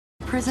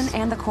prison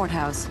and the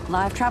courthouse.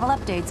 Live travel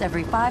updates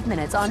every 5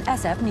 minutes on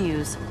SF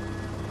News.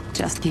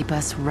 Just keep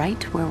us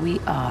right where we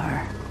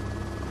are.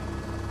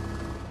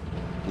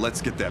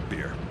 Let's get that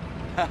beer.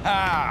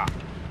 Ha-ha!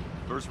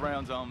 First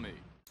round's on me.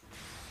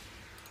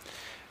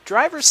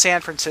 Driver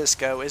San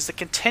Francisco is the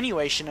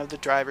continuation of the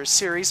Driver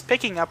series,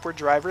 picking up where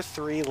Driver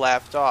 3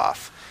 left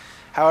off.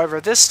 However,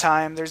 this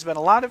time there's been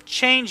a lot of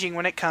changing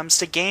when it comes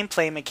to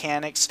gameplay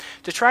mechanics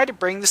to try to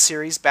bring the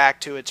series back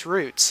to its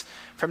roots.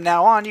 From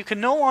now on, you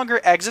can no longer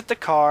exit the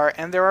car,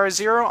 and there are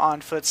 0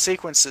 on-foot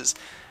sequences.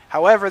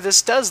 However,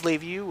 this does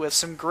leave you with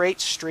some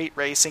great street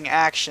racing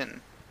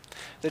action.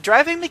 The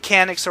driving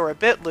mechanics are a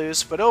bit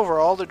loose, but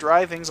overall the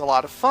driving's a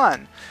lot of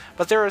fun.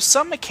 But there are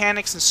some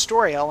mechanics and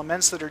story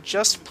elements that are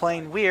just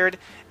plain weird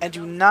and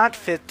do not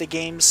fit the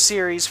game's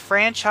series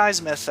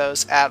franchise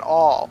mythos at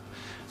all.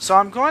 So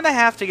I'm going to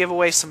have to give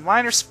away some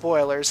minor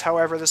spoilers.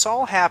 However, this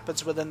all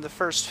happens within the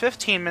first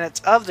 15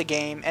 minutes of the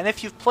game, and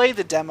if you've played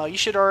the demo, you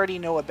should already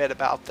know a bit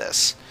about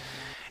this.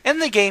 In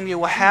the game, you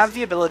will have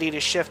the ability to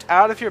shift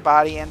out of your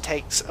body and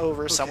take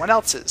over someone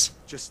else's.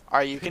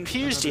 Are you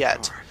confused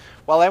yet?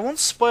 Well, I won't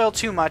spoil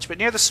too much, but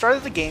near the start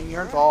of the game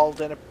you're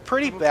involved in a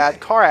pretty bad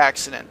car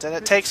accident, and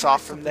it takes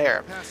off from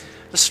there.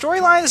 The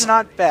storyline is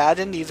not bad,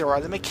 and neither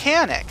are the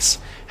mechanics.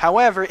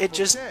 However, it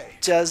just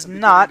does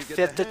not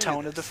fit the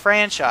tone of the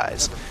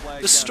franchise.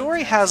 The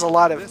story has a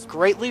lot of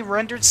greatly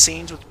rendered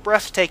scenes with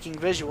breathtaking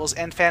visuals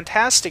and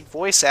fantastic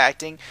voice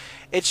acting.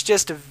 It's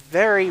just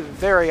very,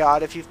 very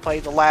odd if you've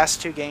played the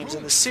last 2 games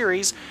in the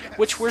series,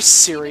 which were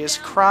serious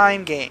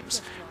crime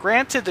games.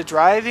 Granted, the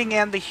driving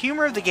and the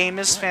humor of the game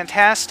is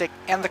fantastic,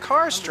 and the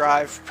cars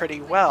drive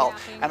pretty well.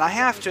 And I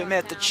have to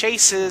admit, the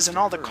chases and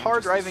all the car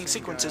driving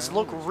sequences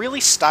look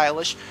really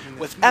stylish,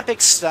 with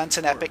epic stunts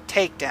and epic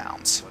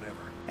takedowns.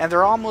 And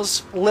they're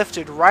almost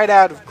lifted right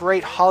out of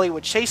great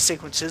Hollywood chase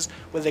sequences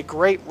with a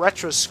great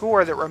retro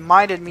score that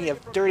reminded me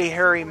of Dirty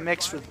Harry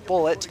mixed with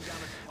Bullet.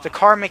 The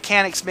car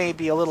mechanics may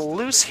be a little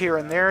loose here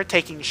and there,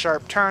 taking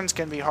sharp turns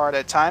can be hard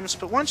at times,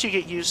 but once you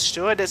get used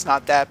to it, it's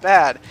not that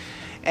bad.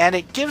 And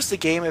it gives the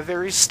game a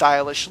very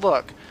stylish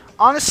look.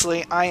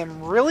 Honestly, I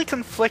am really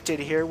conflicted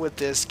here with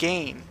this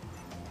game.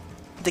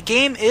 The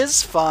game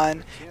is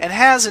fun and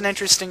has an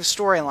interesting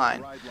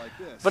storyline,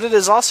 but it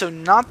is also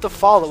not the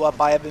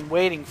follow-up I have been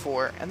waiting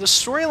for, and the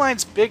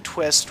storyline's big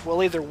twist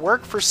will either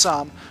work for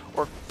some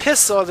or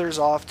piss others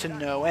off to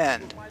no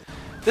end.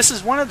 This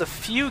is one of the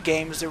few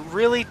games that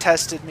really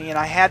tested me, and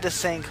I had to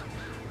think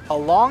a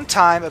long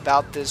time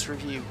about this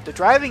review. The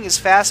driving is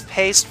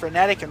fast-paced,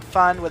 frenetic, and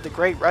fun with a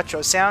great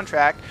retro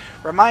soundtrack,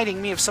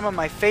 reminding me of some of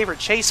my favorite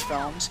chase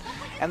films,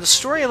 and the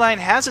storyline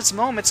has its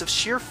moments of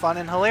sheer fun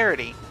and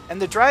hilarity,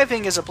 and the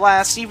driving is a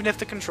blast even if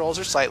the controls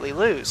are slightly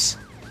loose.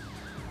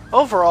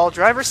 Overall,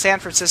 Driver San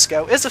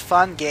Francisco is a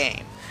fun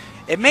game.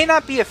 It may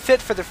not be a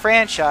fit for the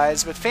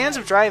franchise, but fans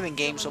of driving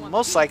games will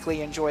most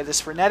likely enjoy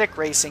this frenetic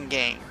racing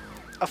game.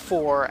 A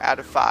 4 out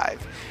of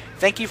 5.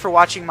 Thank you for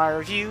watching my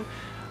review.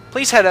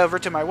 Please head over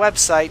to my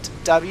website,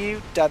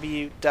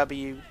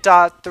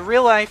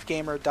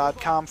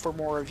 www.thereallifegamer.com, for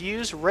more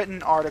reviews,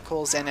 written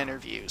articles, and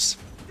interviews.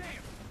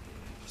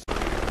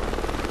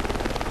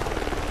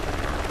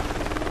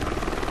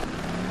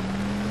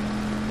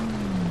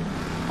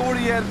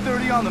 40 out of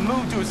 30 on the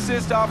move to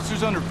assist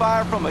officers under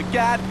fire from a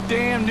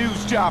goddamn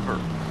news chopper.